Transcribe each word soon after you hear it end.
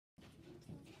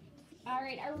All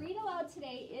right, our read aloud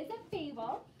today is a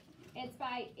fable. It's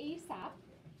by Aesop,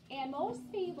 and most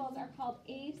fables are called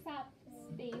Aesop's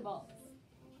fables.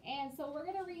 And so we're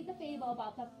going to read the fable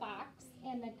about the fox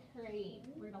and the crane.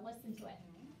 We're going to listen to it.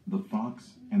 The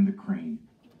Fox and the Crane,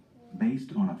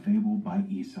 based on a fable by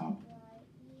Aesop.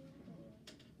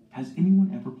 Has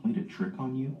anyone ever played a trick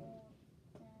on you?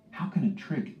 How can a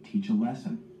trick teach a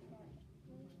lesson?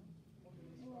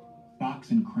 Fox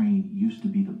and Crane used to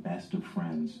be the best of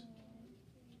friends.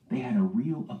 They had a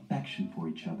real affection for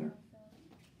each other.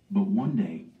 But one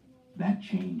day, that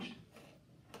changed.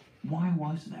 Why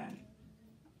was that?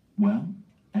 Well,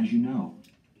 as you know,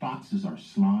 foxes are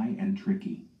sly and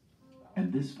tricky,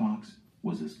 and this fox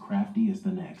was as crafty as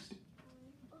the next.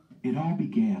 It all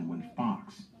began when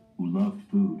Fox, who loved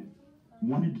food,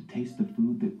 wanted to taste the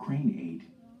food that Crane ate.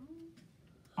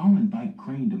 "I'll invite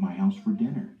Crane to my house for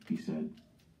dinner," he said.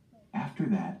 "After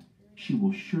that, she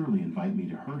will surely invite me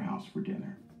to her house for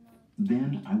dinner.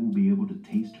 Then I will be able to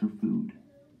taste her food."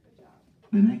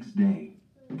 The next day,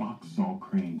 Fox saw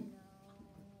Crane.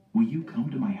 "Will you come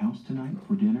to my house tonight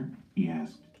for dinner?" he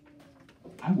asked.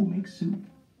 "I will make soup."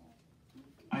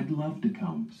 "I'd love to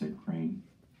come," said Crane.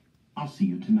 "I'll see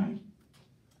you tonight."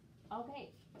 Okay,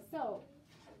 so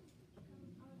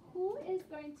who is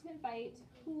going to invite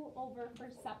who over for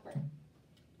supper?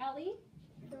 Ellie?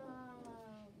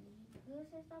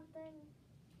 Goose or something?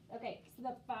 Okay, so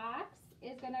the fox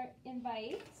is going to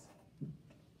invite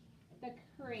the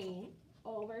crane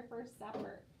over for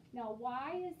supper. Now,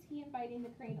 why is he inviting the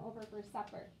crane over for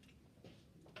supper?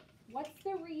 What's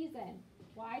the reason?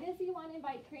 Why does he want to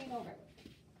invite Crane over?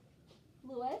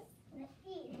 Lewis? Let's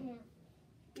eat him.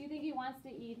 Do you think he wants to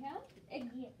eat him?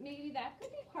 Maybe that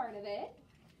could be part of it.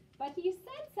 But he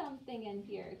said something in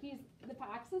here. The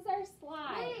foxes are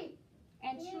sly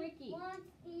and tricky. He wants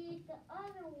to eat the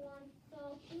other one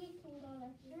so he can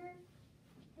go to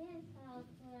his house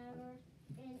forever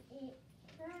and eat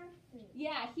her food.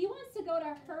 Yeah, he wants to go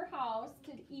to her house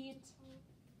to eat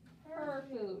her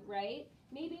food, right?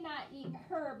 Maybe not eat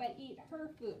her, but eat her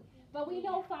food. But we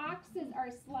know foxes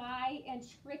are sly and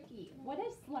tricky. What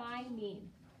does sly mean?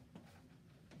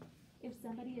 If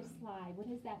somebody is sly, what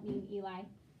does that mean, Eli?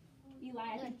 Eli,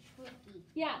 I think. They're tricky.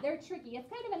 Yeah, they're tricky. It's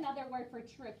kind of another word for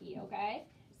tricky, okay?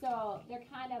 So they're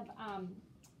kind of,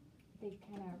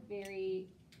 very,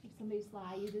 if somebody's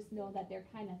sly, you just know that they're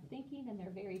kind of thinking and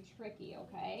they're very tricky,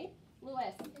 okay?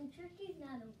 Lewis. And tricky's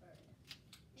not a word.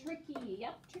 Tricky,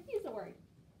 yep, tricky is a word.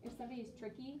 If somebody's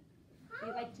tricky,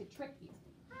 they like to trick you.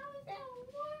 How is that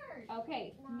a word?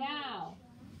 Okay, now,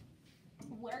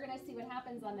 we're going to see what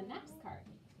happens on the next card.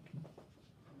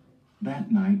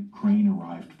 That night, Crane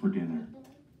arrived for dinner.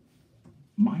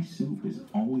 "My soup is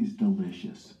always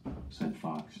delicious," said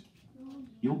Fox.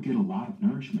 "You'll get a lot of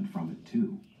nourishment from it,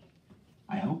 too.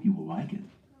 I hope you will like it."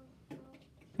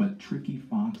 But Tricky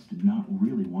Fox did not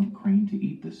really want Crane to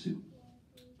eat the soup.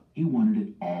 He wanted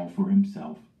it all for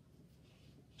himself.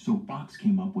 So Fox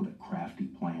came up with a crafty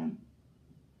plan.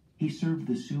 He served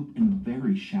the soup in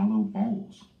very shallow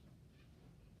bowls.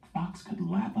 Fox could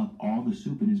lap up all the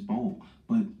soup in his bowl,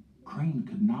 but Crane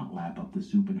could not lap up the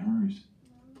soup in hers.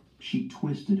 She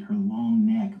twisted her long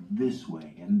neck this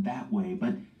way and that way,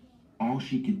 but all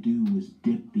she could do was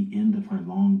dip the end of her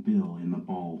long bill in the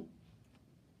bowl.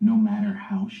 No matter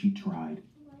how she tried,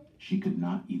 she could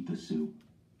not eat the soup.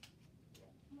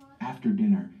 After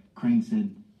dinner, Crane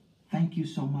said, "Thank you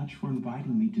so much for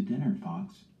inviting me to dinner,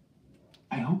 Fox.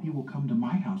 I hope you will come to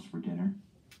my house for dinner.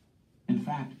 In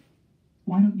fact,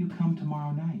 why don't you come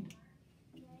tomorrow night?"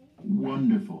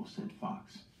 "Wonderful," said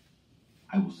Fox.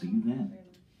 "I will see you then."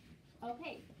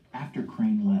 Okay. After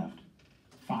Crane left,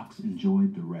 Fox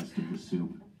enjoyed the rest of the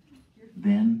soup.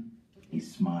 Then he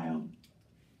smiled.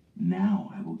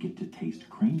 "Now I will get to taste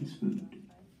Crane's food,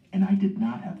 and I did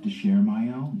not have to share my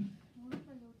own."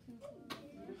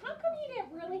 How come he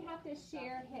didn't really have to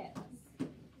share his?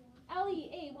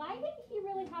 Ellie, why didn't he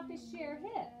really have to share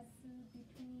his?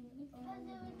 Because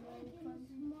it was like in a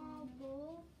small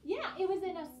bowl. Yeah, it was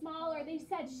in a smaller, they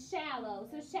said shallow.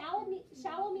 So shallow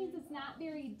means it's not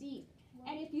very deep.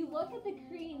 And if you look at the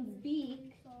crane's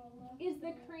beak, is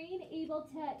the crane able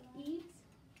to eat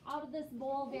out of this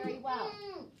bowl very well?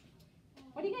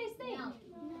 What do you guys think? No.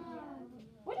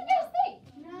 What do you guys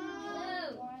think?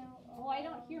 No. Oh, I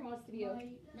don't hear most of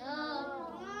you.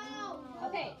 No.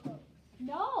 Okay.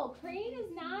 No, Crane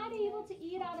is not able to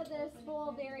eat out of this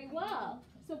bowl very well.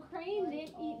 So Crane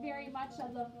didn't eat very much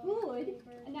of the food.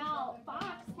 Now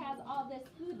Fox has all this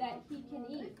food that he can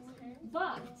eat.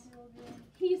 But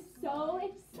he's so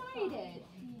excited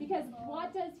because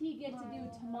what does he get to do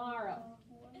tomorrow?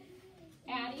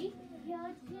 Addie?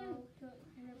 Go to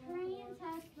Crane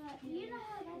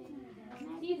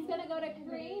going to go to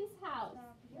Crane's house.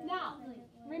 Now,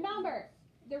 remember,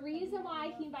 the reason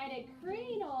why he invited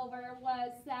Crane over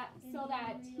was that so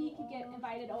that he could get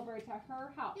invited over to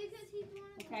her house.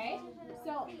 Okay?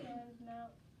 So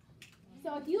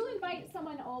if you invite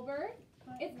someone over,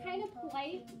 it's kind of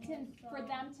polite for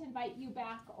them to invite you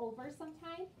back over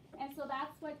sometime. And so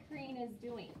that's what Crane is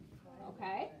doing.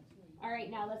 Okay? All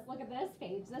right, now let's look at this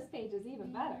page. This page is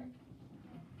even better.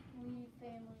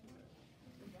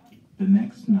 The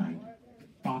next night,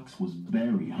 Fox was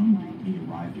very hungry when he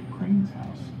arrived at Crane's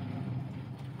house.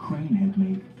 Crane had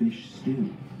made fish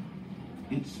stew.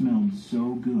 It smelled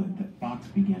so good that Fox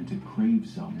began to crave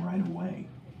some right away.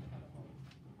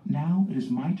 "Now it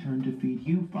is my turn to feed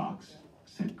you, Fox,"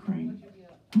 said Crane.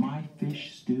 "My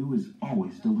fish stew is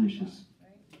always delicious.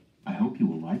 I hope you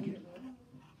will like it."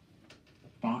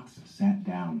 Fox sat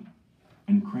down,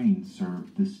 and Crane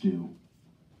served the stew.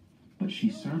 But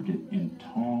she served it in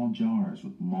tall jars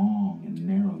with long and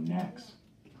narrow necks.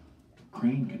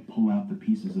 Crane could pull out the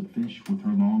pieces of fish with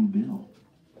her long bill.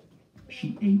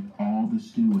 She ate all the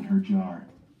stew in her jar.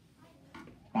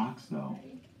 Fox, though,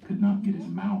 could not get his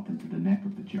mouth into the neck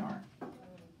of the jar.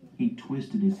 He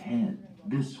twisted his head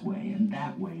this way and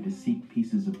that way to seek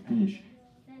pieces of fish,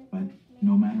 but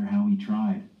no matter how he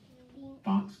tried,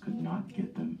 Fox could not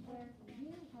get them.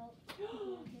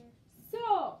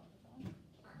 So,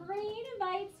 Crane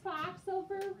invites Fox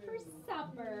over for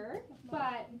supper,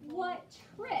 but what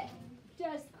trick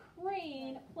does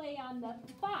Crane play on the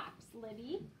fox,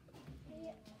 Libby?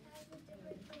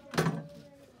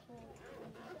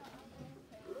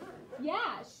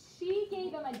 Yeah, she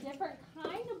gave him a different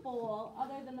kind of bowl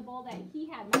other than the bowl that he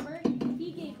had. Remember,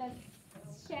 he gave the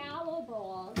shallow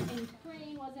bowls, and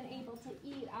Crane wasn't able to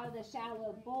eat out of the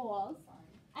shallow bowls.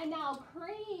 And now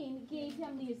Crane gave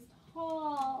him these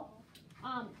tall,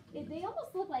 they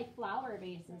almost look like flower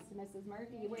vases to Mrs.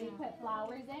 Murphy, where you put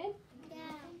flowers in.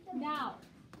 Yeah. Now,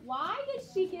 why did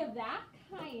she give that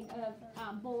kind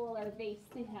of bowl or vase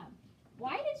to him?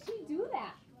 Why did she do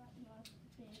that?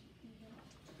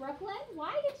 Brooklyn,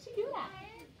 why did she do that?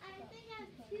 I think I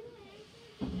have two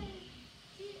answers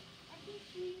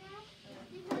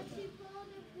because she pulled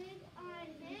a pig on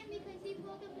him because he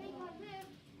pulled a pig on her,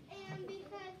 and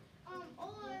because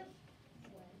or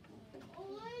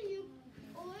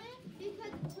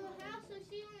because her house, so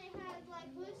she only has like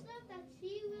her stuff that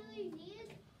she really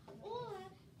needs, or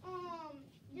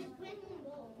just Brooklyn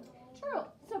bowls. True.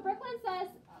 So Brooklyn says,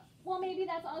 well, maybe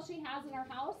that's all she has in her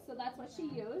house, so that's what she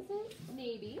uses,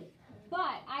 maybe.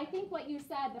 But I think what you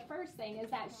said, the first thing, is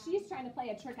that she's trying to play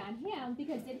a trick on him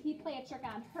because did he play a trick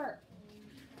on her?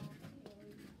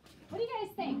 What do you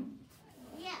guys think?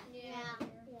 Yeah.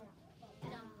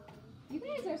 You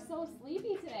guys are so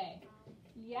sleepy today.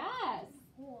 Yes.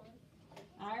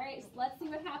 All right, so let's see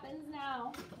what happens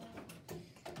now.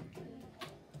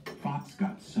 Fox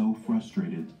got so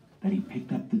frustrated that he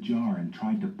picked up the jar and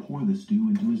tried to pour the stew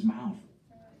into his mouth.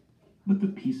 But the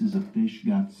pieces of fish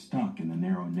got stuck in the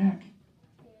narrow neck.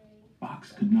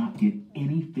 Fox could not get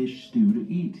any fish stew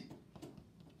to eat.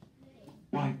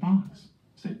 "Why, Fox,"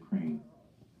 said Crane,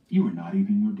 "you are not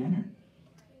eating your dinner.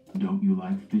 Don't you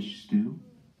like fish stew?"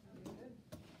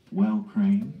 "Well,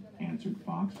 Crane," answered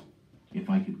Fox, "if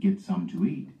I could get some to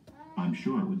eat, I'm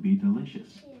sure it would be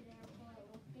delicious."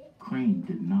 Crane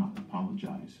did not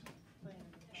apologize.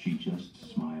 She just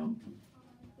smiled.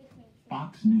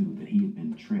 Fox knew that he had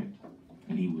been tricked,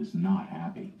 and he was not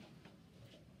happy.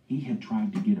 He had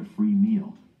tried to get a free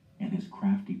meal, and his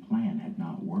crafty plan had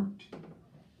not worked.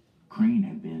 Crane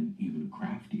had been even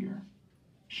craftier.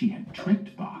 She had tricked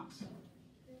Fox.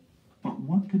 But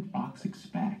what could Fox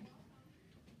expect?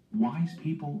 Wise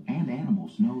people and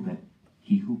animals know that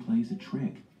he who plays a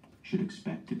trick should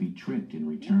expect to be tricked in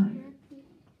return.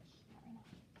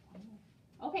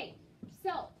 Okay,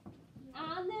 so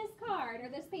on this card, or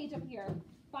this page up here,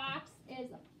 Fox is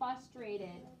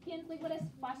frustrated. Kinsley, what does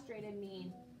frustrated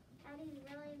mean? And he's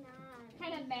really mad.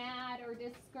 Kind of mad or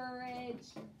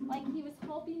discouraged. Like he was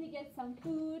hoping to get some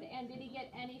food, and did he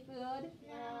get any food?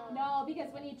 No,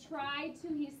 because when he tried to,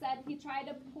 he said he tried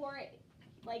to pour it,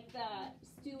 like the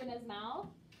stew in his mouth.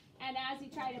 And as he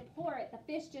tried to pour it, the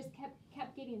fish just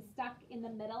kept getting stuck in the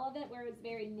middle of it where it was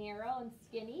very narrow and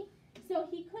skinny. So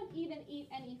he couldn't even eat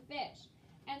any fish.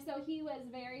 And so he was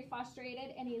very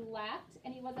frustrated, and he left,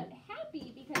 and he wasn't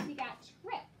happy because he got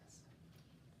tricked.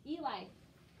 Eli.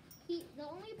 The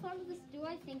only part of the stew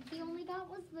I think he only got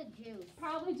was the juice.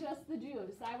 Probably just the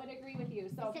juice. I would agree with you.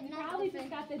 So Except he not probably the just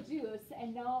fish. got the juice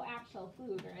and no actual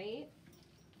food, right?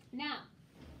 Now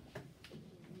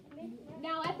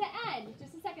at the end,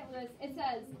 just a second, Liz, it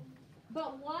says,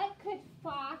 but what could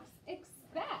Fox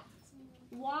expect?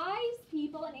 Wise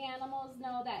people and animals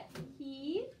know that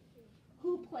he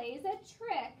who plays a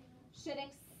trick should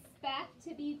expect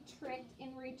to be tricked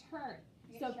in return.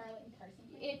 So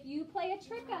if you play a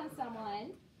trick on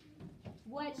someone,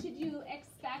 what should you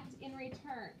expect in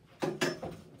return?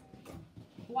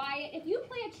 Why, if you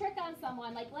play a trick on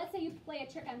someone, like let's say you play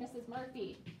a trick on Mrs.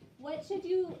 Murphy, what should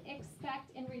you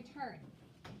expect in return?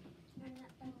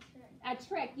 A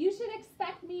trick. You should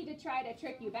expect me to try to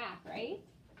trick you back, right?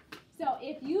 So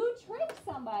if you trick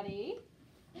somebody,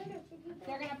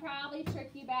 they're going to probably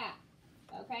trick you back,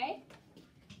 okay?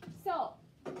 So,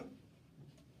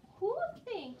 who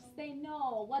thinks they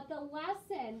know what the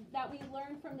lesson that we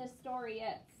learned from this story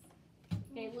is?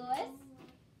 Okay, Lewis?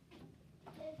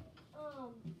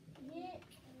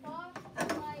 Fox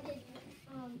invited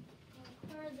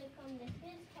her to come to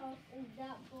his house and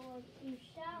that bowl was too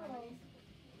shallow,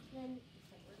 then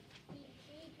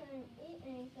she couldn't eat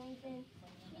anything, then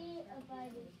she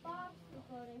invited Fox to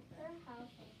go to her house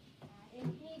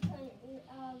and he couldn't eat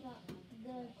out of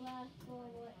the glass bowl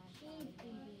what she'd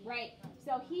eating. Right.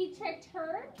 So he tricked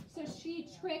her, so she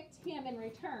tricked him in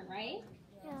return, right?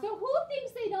 Yeah. So who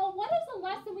thinks they know? What is the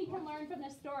lesson we can learn from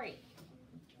this story?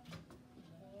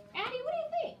 Addie, what do you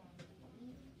think?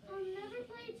 Never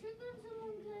play a trick on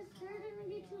someone because they're gonna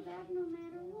get you back no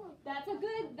matter what. That's a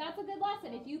good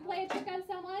lesson. If you play a trick on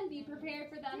someone, be prepared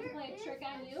for them to play a trick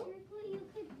on you. Trick what you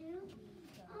could do.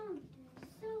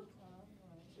 So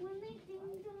when they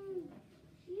dinged on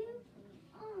you,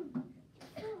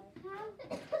 so have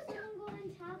someone go on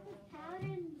top of powder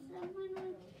and someone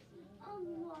with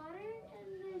water and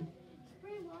then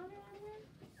spray water on them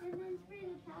and then spray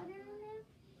the powder on them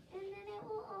and then it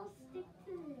will all stick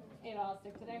to them. It'll all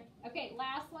stick to there. Okay,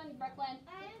 last one, Brooklyn.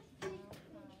 I have three.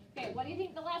 Okay, what do you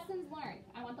think the lessons learned?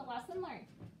 I want the lesson learned.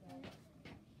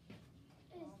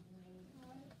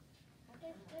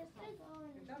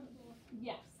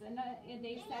 Yes, and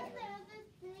they said And the other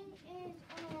thing is,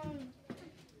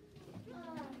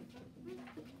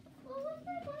 what was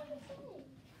I going to say?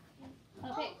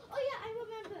 okay. Oh yeah, I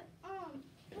remember,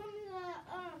 from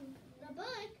the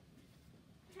book,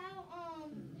 how,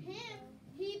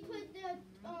 he put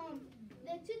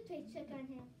the toothpaste trick on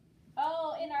him.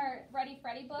 Oh, in our Ready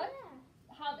Freddy book,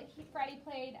 Yeah. how Freddy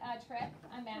played a trick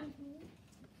on Max.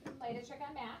 Played a trick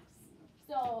on Max.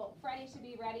 So Freddy should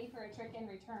be ready for a trick in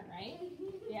return, right?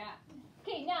 Yeah.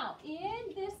 Okay, now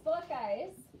in this book,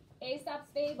 guys, Aesop's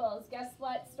Fables, guess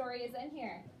what story is in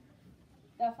here?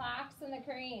 The Fox and the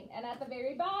Crane. And at the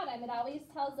very bottom, it always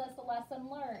tells us a lesson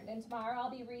learned. And tomorrow I'll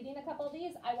be reading a couple of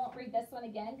these. I won't read this one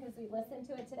again because we listened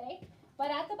to it today. But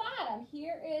at the bottom,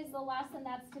 here is the lesson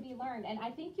that's to be learned. And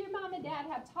I think your mom and dad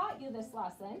have taught you this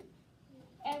lesson.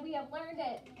 And we have learned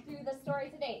it through the story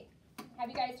today. Have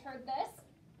you guys heard this?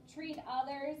 Treat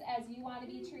others as you want to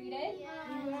be treated?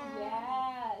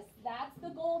 Yes. That's the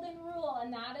golden rule.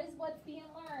 And that is what's being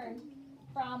learned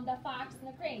from the Fox and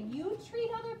the Crane. You treat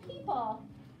other people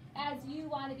as you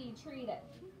want to be treated.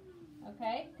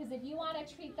 Okay? Because if you want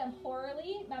to treat them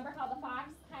poorly, remember how the fox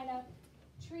kind of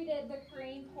treated the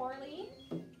crane poorly?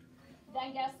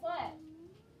 Then guess what?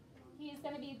 He's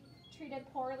going to be treated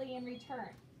poorly in return.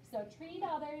 So treat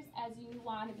others as you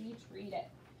want to be treated.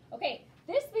 Okay,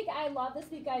 this week, I love this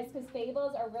week, guys, because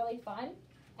fables are really fun.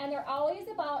 And they're always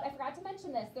about, I forgot to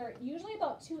mention this, they're usually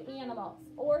about two animals,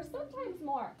 or sometimes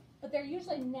more. But they're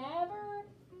usually never,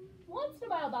 once in a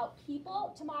while, about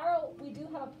people. Tomorrow, we do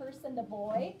have a person to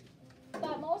boy.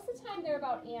 But most of the time, they're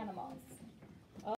about animals.